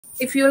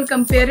if you'll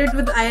compare it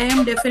with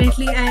IIM,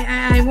 definitely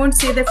I won't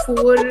say that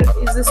FORE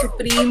is the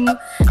supreme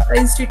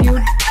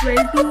institute.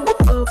 12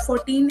 to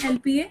 14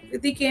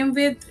 LPA. They came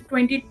with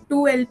 22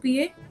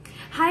 LPA.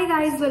 Hi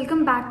guys,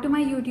 welcome back to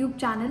my YouTube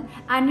channel,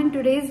 and in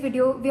today's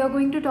video we are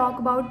going to talk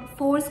about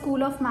FORE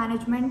School of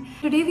Management.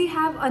 Today we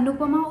have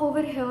Anupama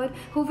over here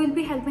who will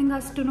be helping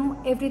us to know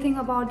everything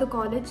about the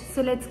college.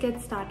 So let's get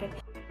started.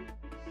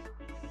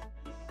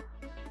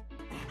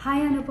 Hi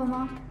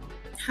Anupama.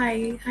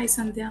 Hi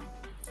Sandhya.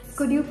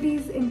 Could you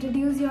please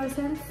introduce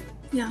yourself?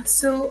 Yeah,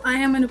 so I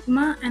am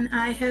Anupama and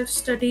I have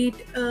studied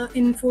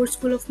in FORE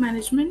School of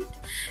Management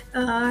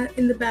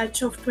in the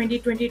batch of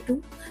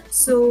 2022.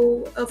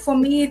 So for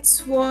me,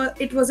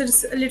 it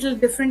was a little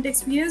different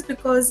experience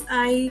because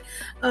I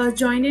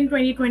joined in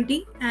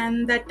 2020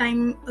 and that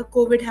time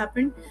COVID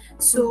happened.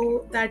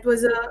 So that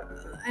was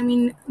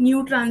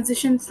new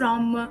transition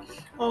from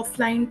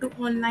offline to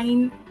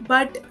online.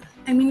 But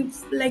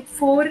like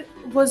FORE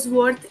was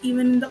worth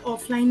even the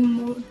online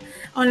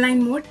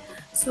mode.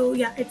 So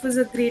yeah, it was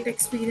a great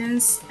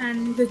experience,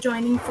 and the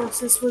joining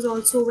process was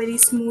also very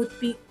smooth.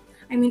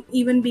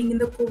 Even being in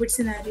the COVID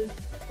scenario.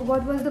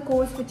 What was the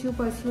course which you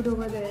pursued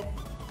over there?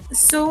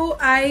 So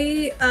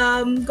I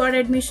got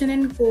admission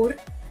in core.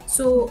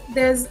 So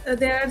there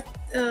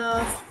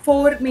are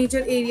four major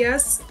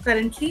areas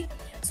currently.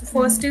 So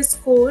first is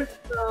core.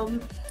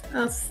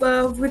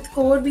 With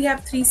core we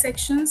have 3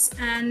 sections,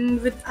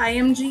 and with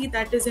IMG,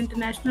 that is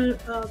International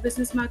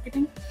Business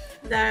Marketing,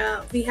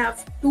 we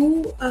have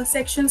 2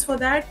 sections for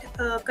that.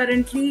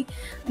 Currently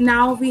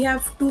now we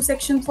have 2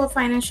 sections for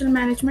financial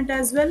management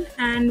as well,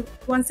 and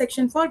 1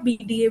 section for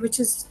BDA,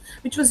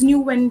 which was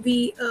new when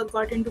we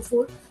got into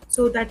FORE.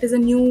 So that is a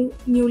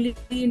newly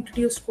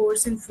introduced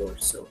course in FORE.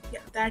 So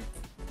yeah,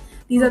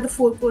 these are the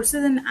 4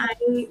 courses, and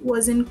I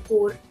was in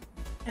core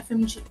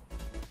FMG.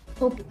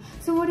 Okay,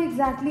 so what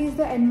exactly is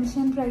the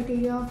admission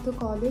criteria of the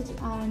college,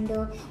 and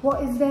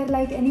what is there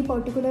like any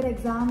particular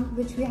exam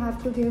which we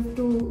have to give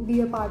to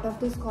be a part of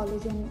this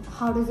college, and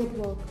how does it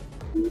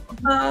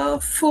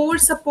work? FORE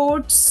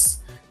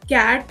supports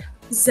CAT,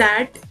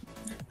 ZAT,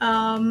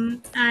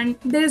 and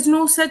there is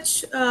no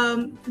such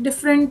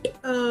different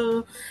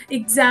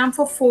exam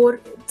for FORE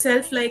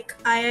itself like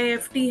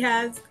IIFT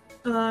has.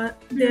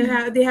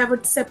 They have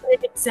a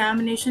separate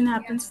examination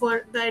happens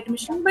for the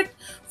admission, but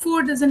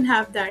FORE doesn't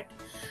have that.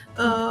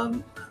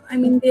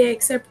 They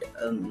accept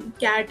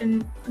CAT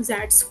and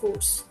ZAT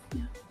scores.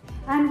 Yeah.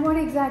 And what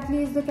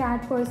exactly is the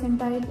CAT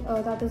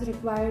percentile that is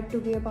required to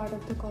be a part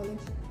of the college?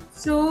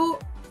 So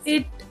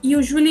it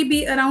usually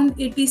be around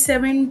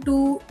 87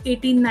 to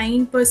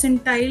 89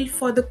 percentile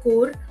for the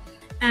core,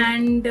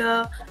 and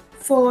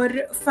for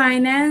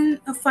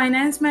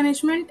finance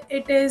management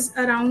it is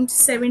around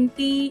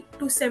 70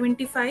 to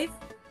 75,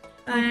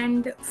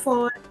 and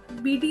for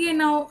BDA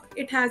now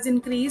it has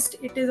increased,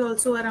 it is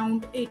also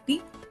around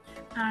 80,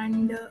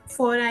 and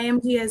for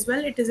IMG as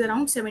well it is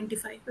around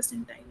 75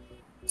 percentile.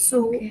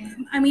 So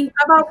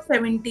about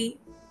 70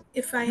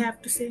 if I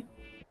have to say.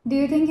 Do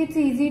you think it's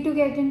easy to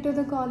get into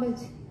the college?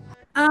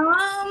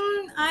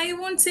 I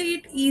won't say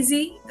it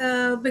easy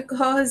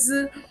because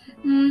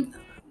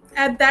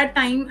at that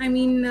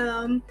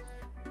time,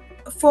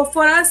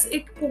 for us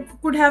it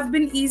could have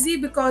been easy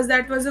because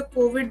that was a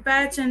COVID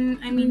batch, and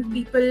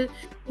people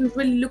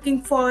were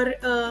looking for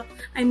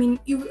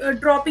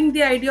dropping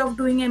the idea of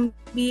doing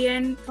MBA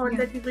and thought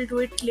that we will do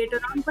it later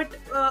on.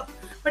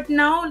 But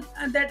now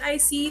that I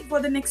see for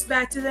the next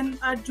batches and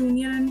our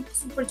junior and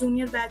super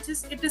junior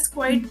batches, it is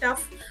quite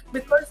tough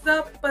because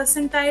the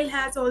percentile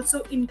has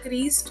also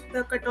increased,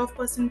 the cutoff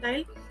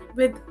percentile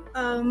with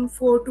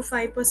 4 to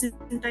 5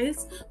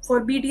 percentiles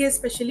for BDA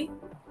especially.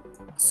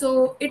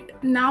 So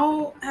it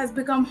now has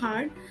become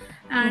hard,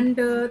 and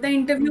the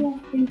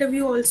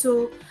interview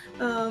also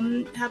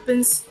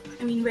happens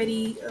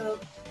very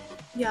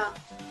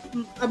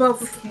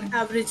above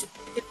average,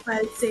 if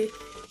I'll say.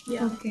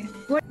 Yeah. Okay.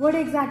 What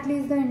exactly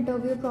is the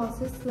interview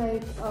process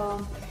like?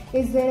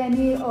 Is there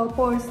any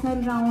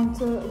personal rounds?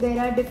 There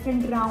are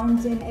different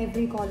rounds in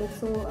every college,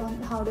 so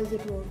how does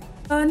it work?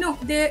 No,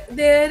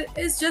 there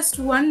is just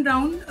one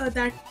round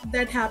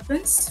that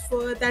happens,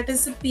 that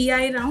is a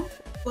PI round.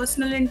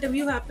 Personal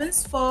interview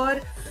happens for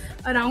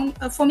around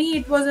for me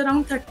it was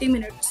around 30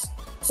 minutes.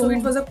 So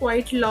it was a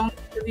quite long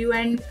interview,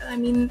 and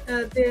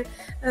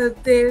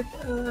there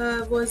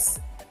was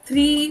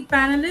 3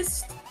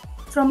 panelists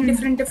from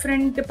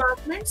different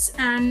departments,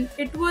 and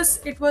it was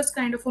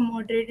kind of a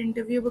moderate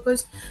interview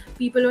because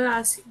people were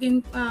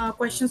asking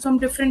questions from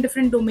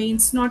different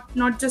domains,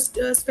 not just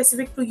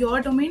specific to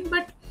your domain,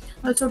 but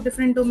also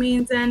different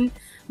domains and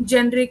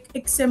generic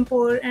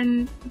extempore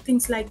and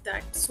things like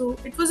that. So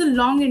it was a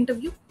long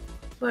interview,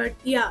 but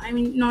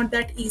not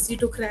that easy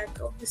to crack,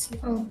 obviously.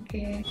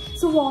 Okay,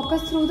 so walk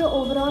us through the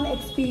overall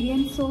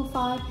experience so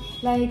far,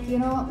 like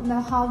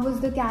how was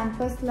the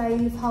campus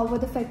life, how were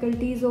the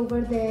faculties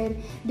over there?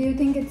 Do you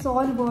think it's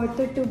all worth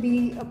it to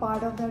be a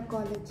part of that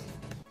college?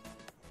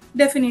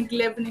 Definitely,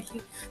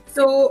 definitely.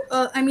 So,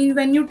 I mean,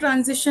 when you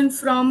transition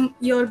from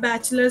your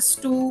bachelor's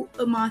to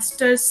a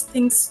master's,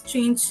 things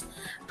change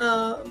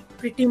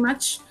pretty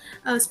much,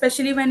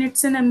 especially when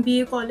it's an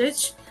MBA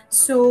college.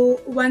 So,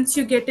 once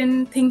you get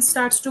in, things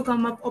starts to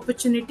come up,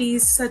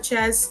 opportunities such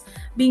as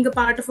being a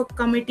part of a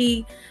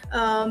committee,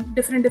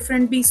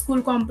 different B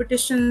school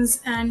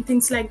competitions, and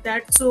things like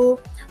that. So,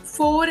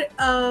 FORE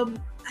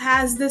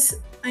has this,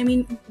 I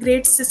mean,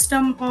 great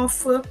system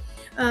of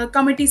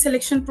committee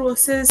selection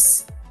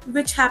process,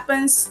 which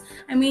happens,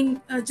 I mean,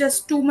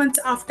 just 2 months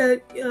after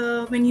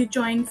when you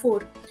join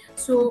FORE.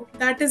 So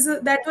that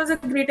was a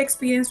great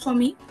experience for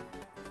me.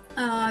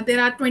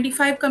 There are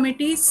 25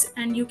 committees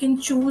and you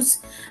can choose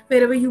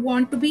wherever you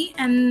want to be,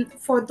 and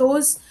for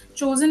those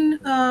chosen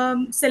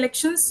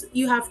selections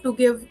you have to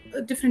give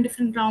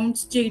different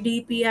rounds,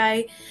 JD,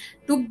 PI,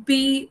 to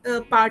be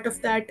a part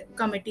of that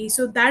committee.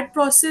 So that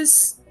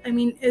process, I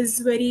mean, is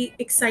very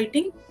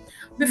exciting.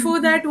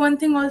 Before that, one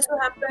thing also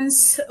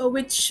happens,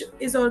 which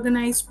is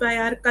organized by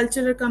our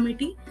cultural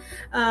committee,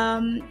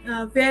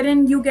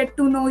 wherein you get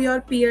to know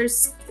your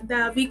peers.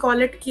 We call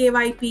it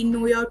KYP,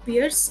 know your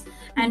peers,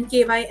 and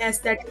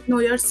KYS, that is know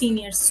your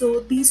seniors.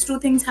 So these two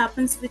things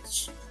happens,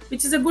 which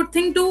is a good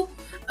thing to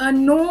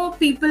know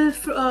people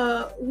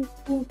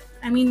who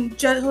I mean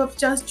who have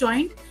just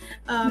joined.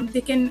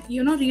 They can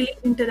really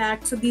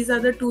interact. So these are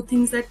the two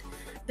things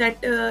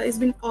that is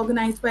been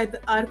organized by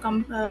our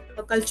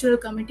cultural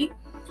committee.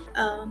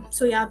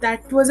 So yeah,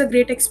 that was a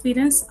great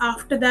experience.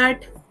 After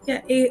that,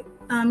 yeah,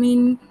 I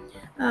mean,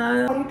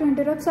 Sorry to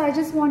interrupt. So I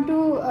just want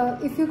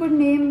to, if you could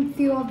name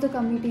few of the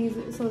committees,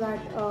 so that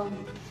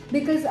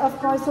because of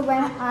course, so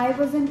when I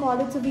was in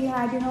college, so we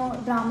had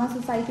drama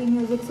society,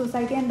 music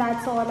society, and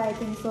that's all I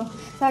think so.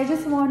 So I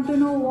just want to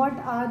know what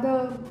are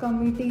the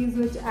committees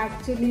which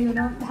actually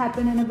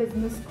happen in a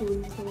business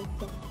school. So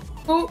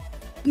so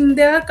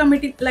there are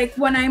committee, like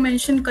one I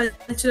mentioned,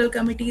 cultural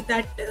committee,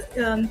 that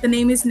the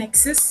name is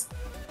Nexus,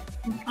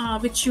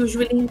 which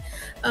usually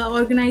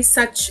organize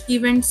such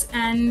events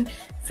and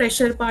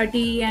fresher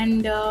party,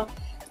 and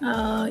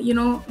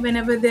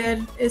whenever there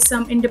is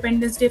some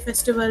Independence Day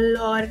festival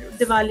or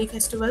Diwali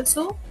festival.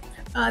 So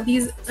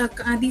these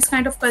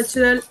kind of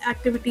cultural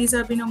activities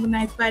are being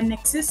organized by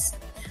Nexus.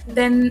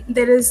 Then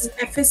there is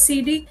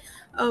FSCD,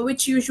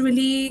 which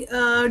usually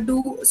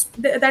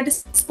that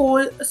is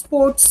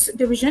sports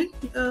division,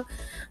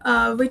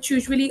 which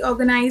usually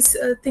organize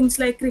things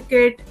like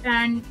cricket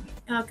and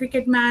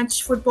cricket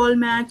match, football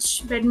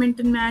match,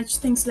 badminton match,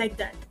 things like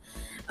that.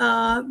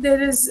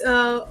 There is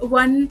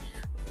one,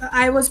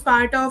 I was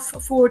part of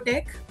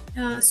FORTech,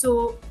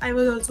 so I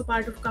was also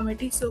part of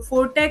committee. So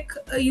FORTech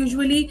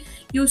usually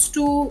used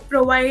to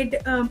provide,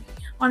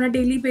 on a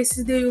daily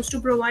basis, they used to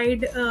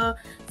provide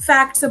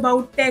facts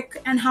about tech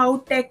and how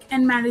tech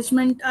and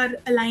management are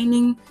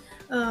aligning.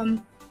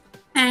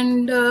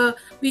 And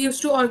we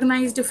used to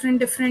organize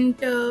different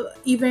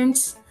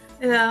events,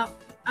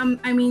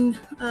 I mean,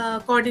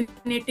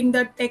 coordinating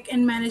the tech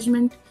and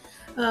management,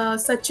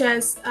 such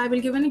as, I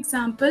will give an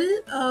example,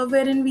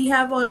 wherein we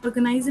have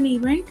organized an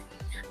event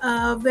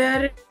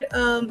where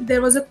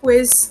there was a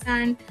quiz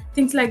and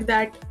things like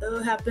that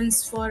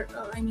happens for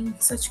I mean,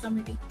 such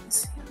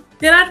committees.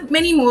 There are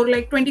many more,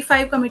 like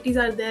 25 committees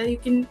are there, you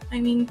can, I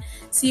mean,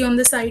 see on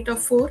the site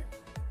of FORE.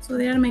 So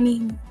there are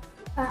many.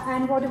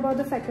 and what about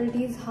the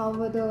faculties? How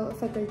were the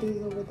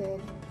faculties over there?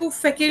 So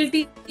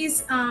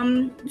faculties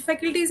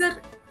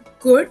are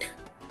good,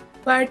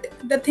 but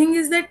the thing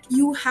is that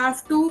you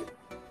have to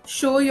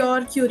show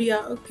your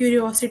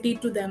curiosity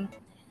to them.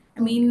 I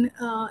mean,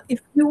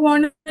 if you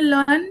want to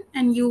learn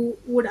and you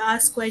would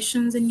ask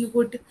questions and you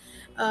would,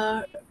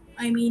 uh,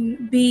 I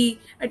mean, be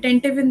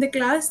attentive in the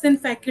class, then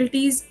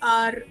faculties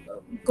are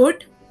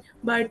good.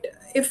 But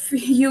if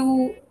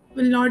you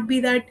will not be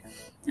that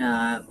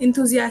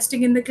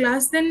enthusiastic in the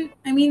class, then,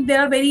 I mean,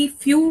 there are very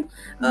few,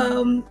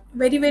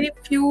 very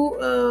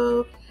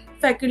few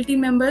faculty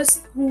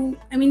members who,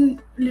 I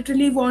mean,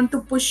 literally want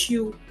to push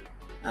you.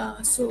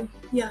 So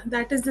yeah,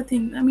 that is the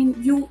thing. I mean,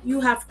 you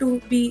have to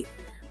be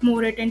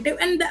more attentive,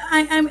 and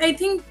I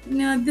think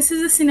this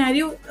is a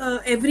scenario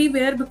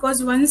everywhere,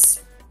 because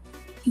once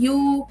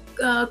you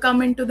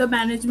come into the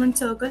management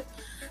circle,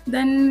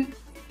 then,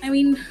 I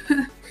mean,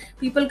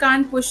 people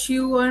can't push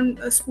you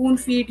or spoon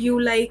feed you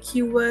like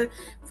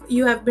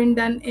you have been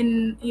done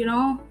in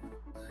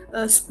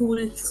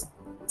schools.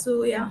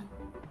 So yeah.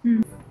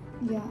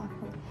 Yeah.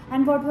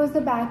 And what was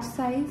the batch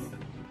size?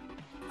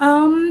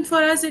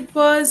 For us, it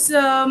was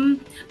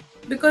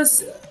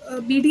because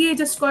BDA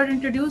just got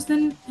introduced.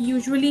 Then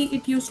usually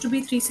it used to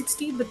be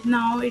 360, but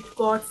now it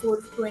got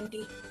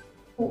 420.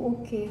 Oh,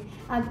 okay.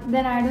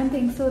 Then I don't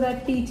think so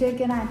that teacher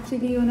can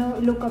actually,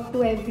 look up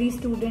to every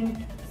student.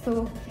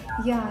 So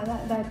yeah,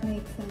 that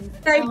makes sense.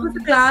 Yeah, it was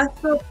a class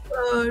of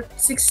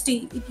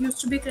 60. It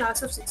used to be a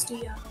class of 60.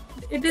 Yeah,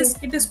 it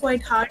is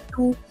quite hard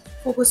to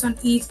focus on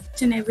each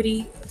and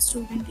every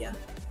student. Yeah.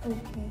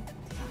 Okay.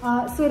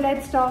 So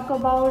let's talk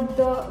about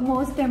the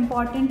most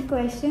important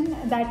question,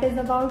 that is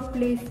about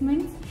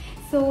placements.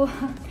 So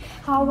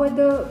how were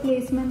the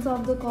placements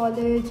of the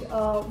college?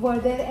 Were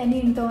there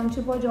any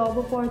internship or job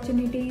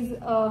opportunities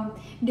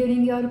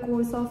during your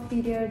course of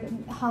period?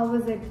 How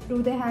was it?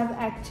 Do they have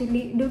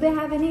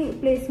any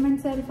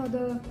placement cell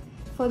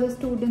for the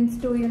students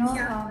to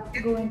Yeah,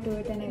 go into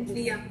it and definitely,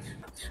 everything? yeah.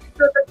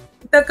 So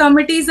the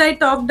committees I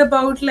talked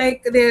about,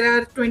 like there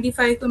are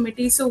 25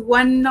 committees. So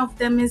one of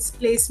them is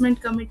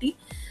placement committee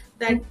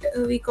that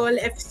we call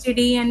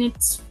FCD, and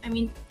it's, I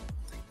mean,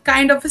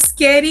 kind of a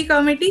scary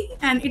committee,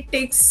 and it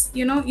takes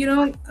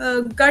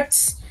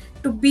guts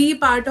to be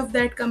part of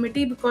that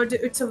committee, because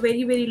it's a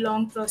very very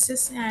long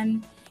process.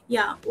 And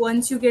yeah,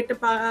 once you get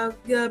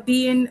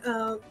be in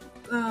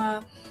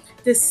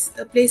this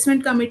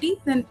placement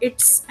committee, then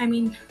it's, I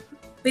mean,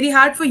 very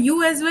hard for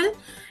you as well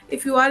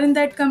if you are in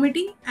that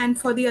committee, and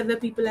for the other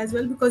people as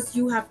well, because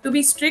you have to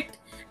be strict,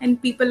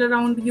 and people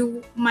around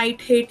you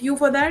might hate you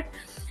for that.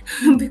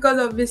 Hmm. Because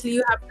obviously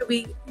you have to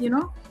be,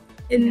 Yeah.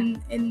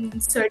 in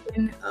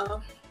certain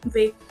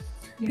way.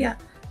 Yeah.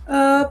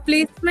 Yeah.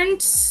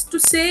 Placements to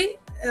say,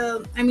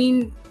 I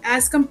mean,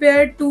 as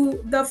compared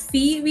to the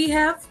fee we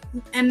have,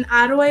 an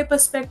ROI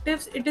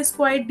perspective, it is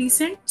quite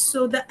decent.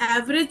 So the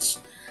average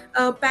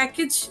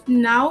package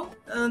now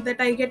that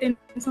I get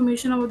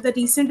information about the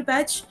recent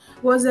batch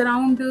was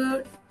around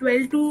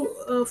 12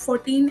 to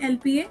 14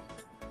 LPA.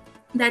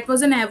 That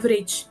was an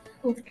average,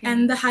 Okay.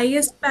 and the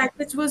highest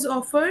package was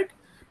offered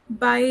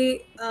by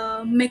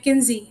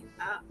McKinsey,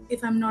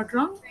 if I'm not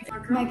wrong.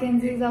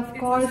 McKinsey is of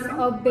course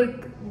a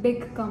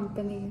big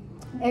company.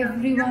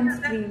 Everyone's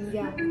dream.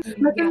 Yeah. Yeah.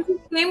 McKinsey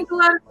came to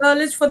our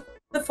college for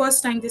the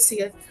first time this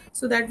year,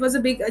 so that was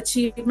a big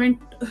achievement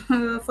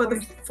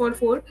for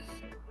four.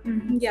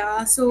 Mhm.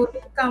 Yeah, so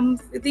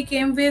they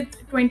came with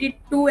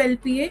 22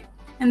 LPA,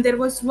 and there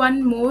was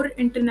one more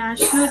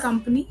international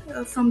company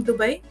from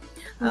Dubai.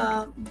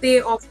 Okay.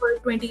 They offered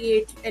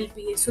 28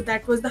 LPA, so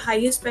that was the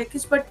highest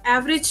package, but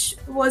average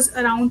was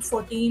around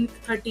 14,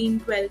 13,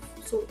 12.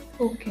 So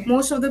Okay.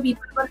 most of the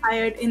people were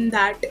hired in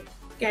that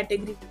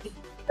category.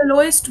 The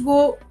lowest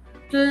go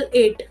till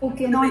 8,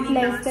 Okay, the not very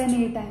less than last.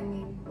 8, I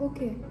mean.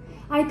 Okay.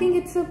 I think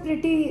it's a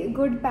pretty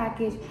good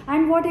package.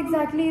 And what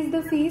exactly is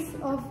the fees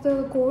of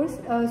the course?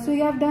 So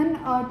you have done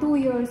 2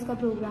 years ka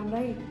program,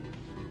 right?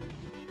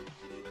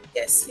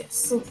 Yes, yes.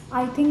 So I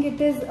think it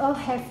is a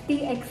hefty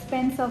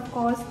expense, of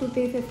course, to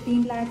pay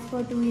 15 lakhs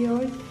for 2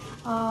 years.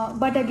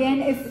 But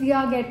again, if we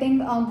are getting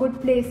good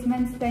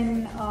placements, then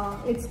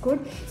it's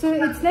good. So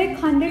it's like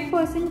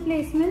 100%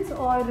 placements,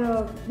 or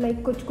like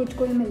kuch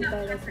koi milta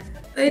hai वैसे?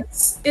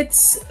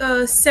 It's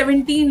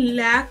 17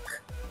 lakh.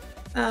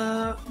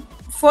 uh,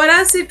 for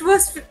us it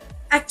was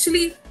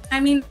actually, I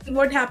mean,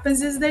 what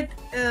happens is that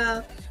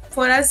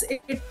for us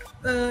it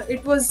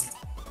was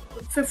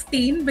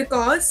 15,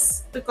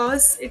 because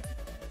it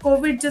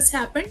COVID just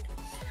happened,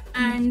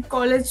 and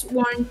college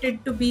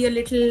wanted to be a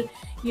little,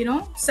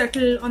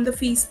 subtle on the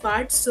fees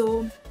part.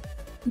 So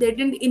they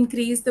didn't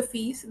increase the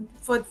fees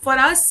for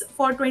us.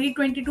 For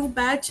 2022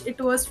 batch it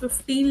was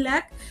 15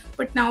 lakh,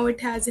 but now it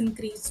has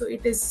increased, so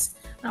it is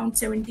around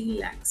 17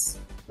 lakhs.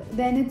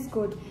 Then it's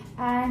good.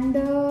 And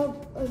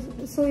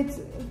so it's,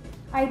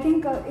 I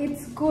think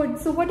it's good.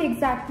 So what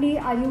exactly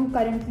are you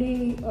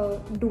currently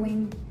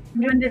doing?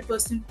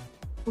 100%.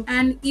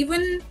 And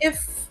even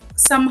if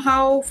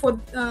somehow, for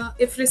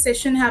if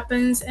recession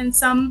happens and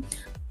some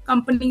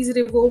companies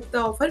revoke the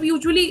offer,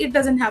 usually it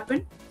doesn't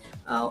happen,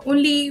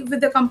 only with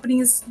the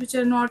companies which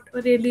are not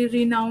really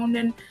renowned,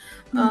 and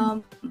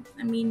I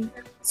mean,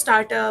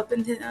 startup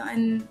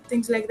and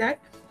things like that.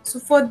 So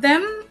for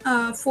them,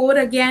 for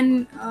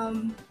again,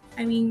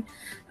 I mean,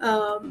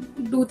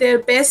 do their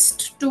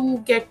best to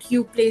get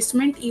you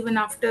placement even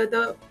after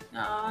the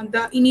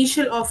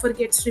initial offer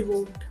gets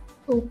revoked.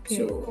 Okay.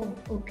 So Oh,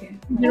 okay.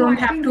 you Oh, don't I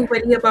have to think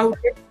worry about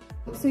it.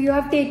 so. You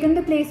have taken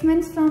the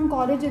placements from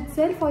college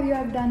itself, or you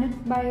have done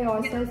it by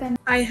yourself? And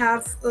I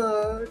have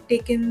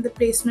taken the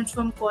placements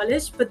from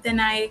college, but then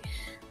I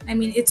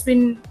mean, it's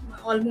been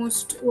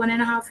almost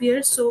 1.5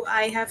 years, so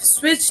I have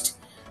switched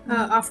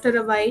after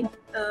a while.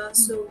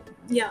 So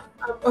yeah,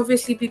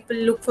 obviously people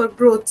look for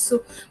growth.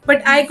 So,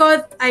 but I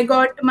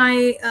got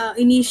my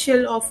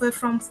initial offer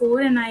from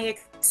FORE, and I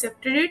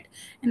accepted it,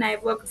 and I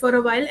worked for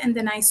a while, and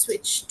then I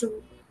switched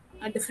to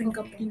a different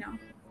okay. company now.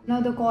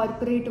 The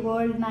corporate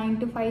world, 9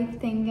 to 5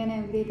 thing and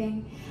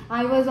everything.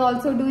 I was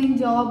also doing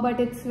job, but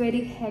it's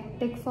very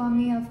hectic for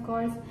me, of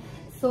course.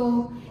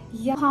 So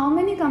yeah, how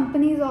many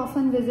companies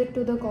often visit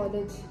to the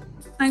college?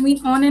 I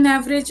mean, on an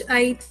average,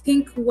 I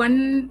think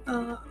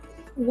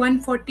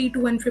 140 to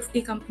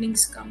 150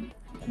 companies come.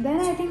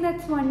 Then I think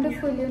that's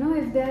wonderful.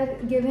 If they're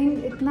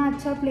giving इतना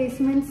अच्छा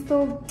placements,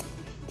 तो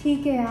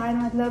ठीक है यार.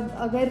 मतलब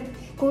अगर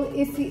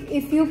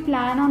if you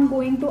plan on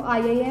going to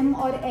IIM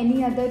or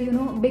any other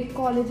big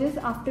colleges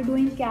after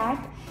doing CAT,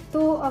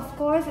 so of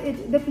course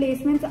the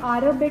placements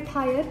are a bit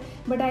higher.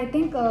 But I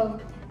think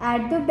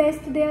At the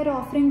best, they are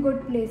offering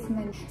good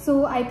placement.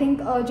 So I think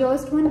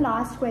just one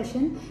last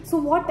question. So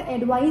what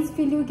advice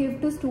will you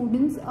give to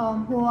students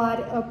who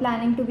are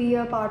planning to be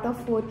a part of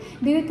FORE?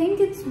 Do you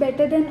think it's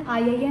better than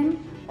IIM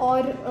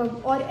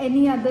or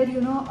any other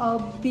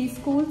B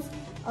schools?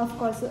 Of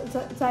course.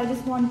 So I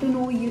just want to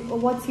know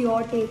what's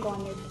your take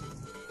on it.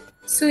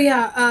 So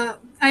yeah,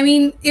 I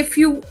mean, if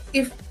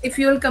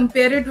you'll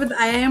compare it with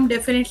IIM,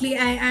 definitely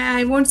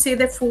I won't say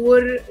that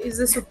FORE is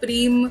a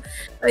supreme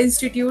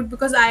institute,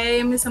 because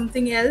IIM is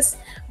something else.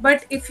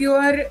 But if you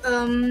are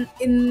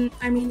in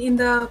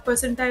the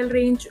percentile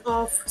range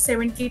of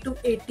 70 to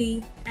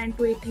 80 and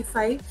to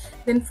 85,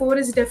 then FORE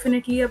is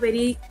definitely a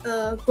very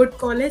good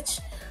college.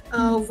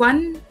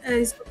 One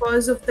is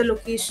because of the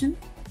location.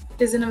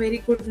 It is in a very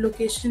good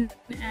location,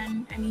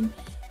 and I mean,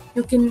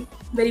 you can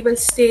very well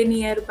stay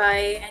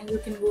nearby and you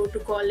can go to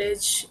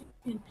college.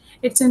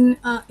 It's in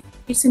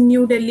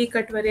New Delhi,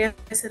 Katwaria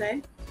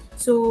Sarai.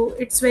 So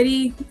it's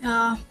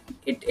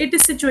it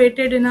is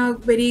situated in a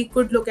very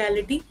good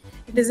locality.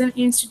 It is an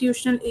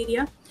institutional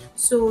area,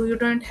 so you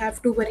don't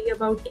have to worry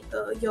about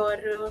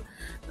your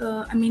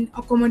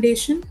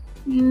accommodation.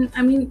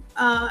 And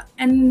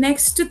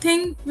next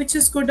thing which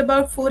is good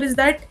about FORE is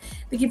that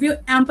they give you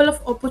ample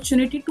of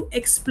opportunity to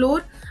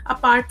explore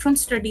apart from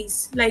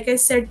studies. Like I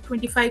said,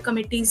 25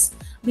 committees,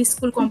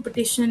 B-school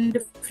competition,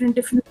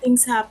 different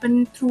things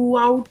happen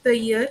throughout the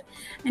year,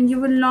 and you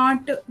will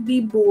not be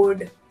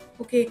bored.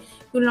 Okay,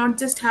 you will not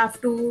just have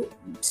to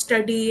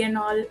study and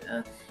all.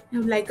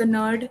 Like a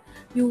nerd,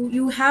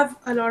 you have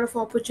a lot of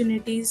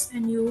opportunities,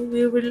 and you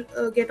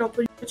will get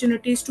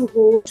opportunities to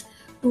host,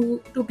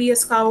 to be a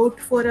scout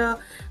for a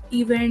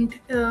event.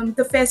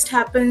 The fest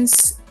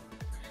happens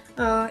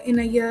in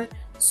a year.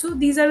 So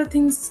these are the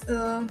things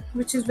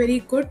which is very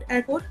good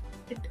at FORE.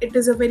 It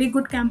is a very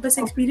good campus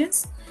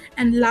experience.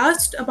 And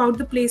last, about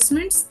the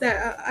placements,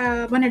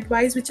 the one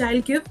advice which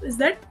I'll give is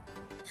that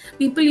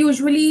people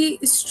usually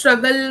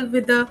struggle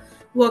with the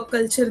work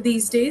culture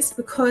these days,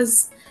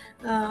 because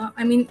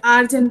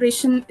our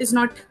generation is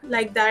not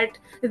like that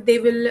they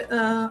will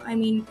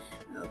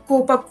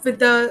cope up with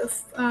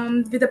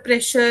the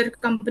pressure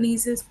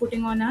companies is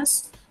putting on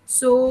us.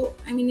 So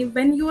I mean,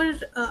 when you are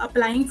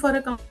applying for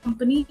a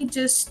company,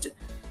 just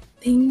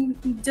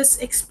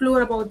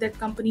explore about that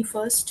company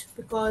first,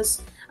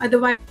 because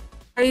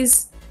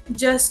otherwise,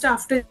 just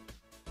after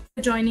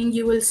joining,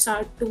 you will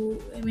start to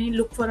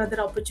look for other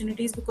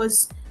opportunities,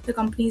 because the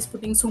company is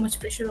putting so much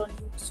pressure on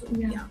you. So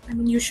yeah, I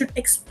mean, you should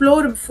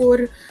explore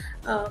before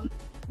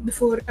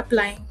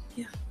applying.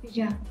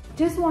 Yeah,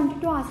 just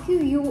wanted to ask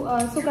you,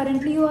 so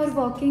currently you are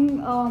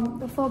working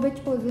for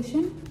which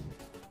position?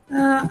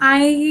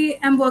 I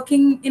am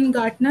working in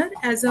Gartner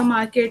as a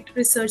market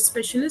research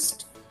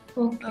specialist.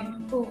 Okay.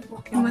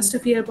 You must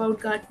have heard about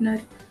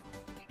Gartner.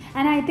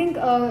 And I think,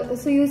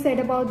 so you said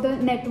about the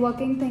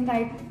networking thing,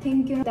 I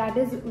think, that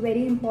is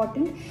very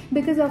important,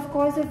 because of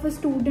course, if a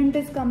student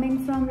is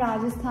coming from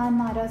Rajasthan,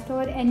 Maharashtra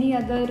or any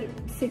other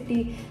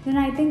city, then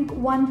I think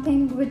one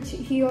thing which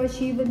he or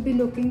she will be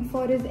looking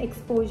for is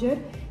exposure.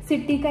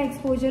 City ka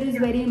exposure is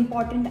very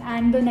important,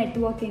 and the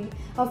networking.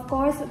 Of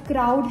course,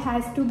 crowd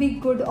has to be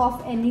good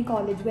of any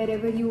college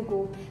wherever you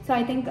go. So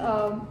I think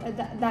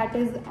that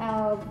is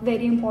a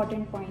very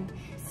important point.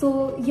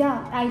 So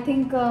yeah, I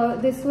think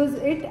this was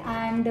it,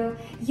 and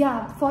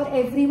yeah, for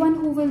everyone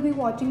who will be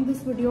watching this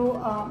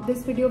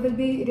video will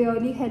be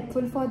really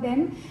helpful for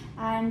them.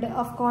 And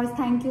of course,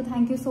 thank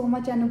you so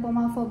much,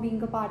 Anupama, for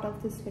being a part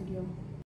of this video.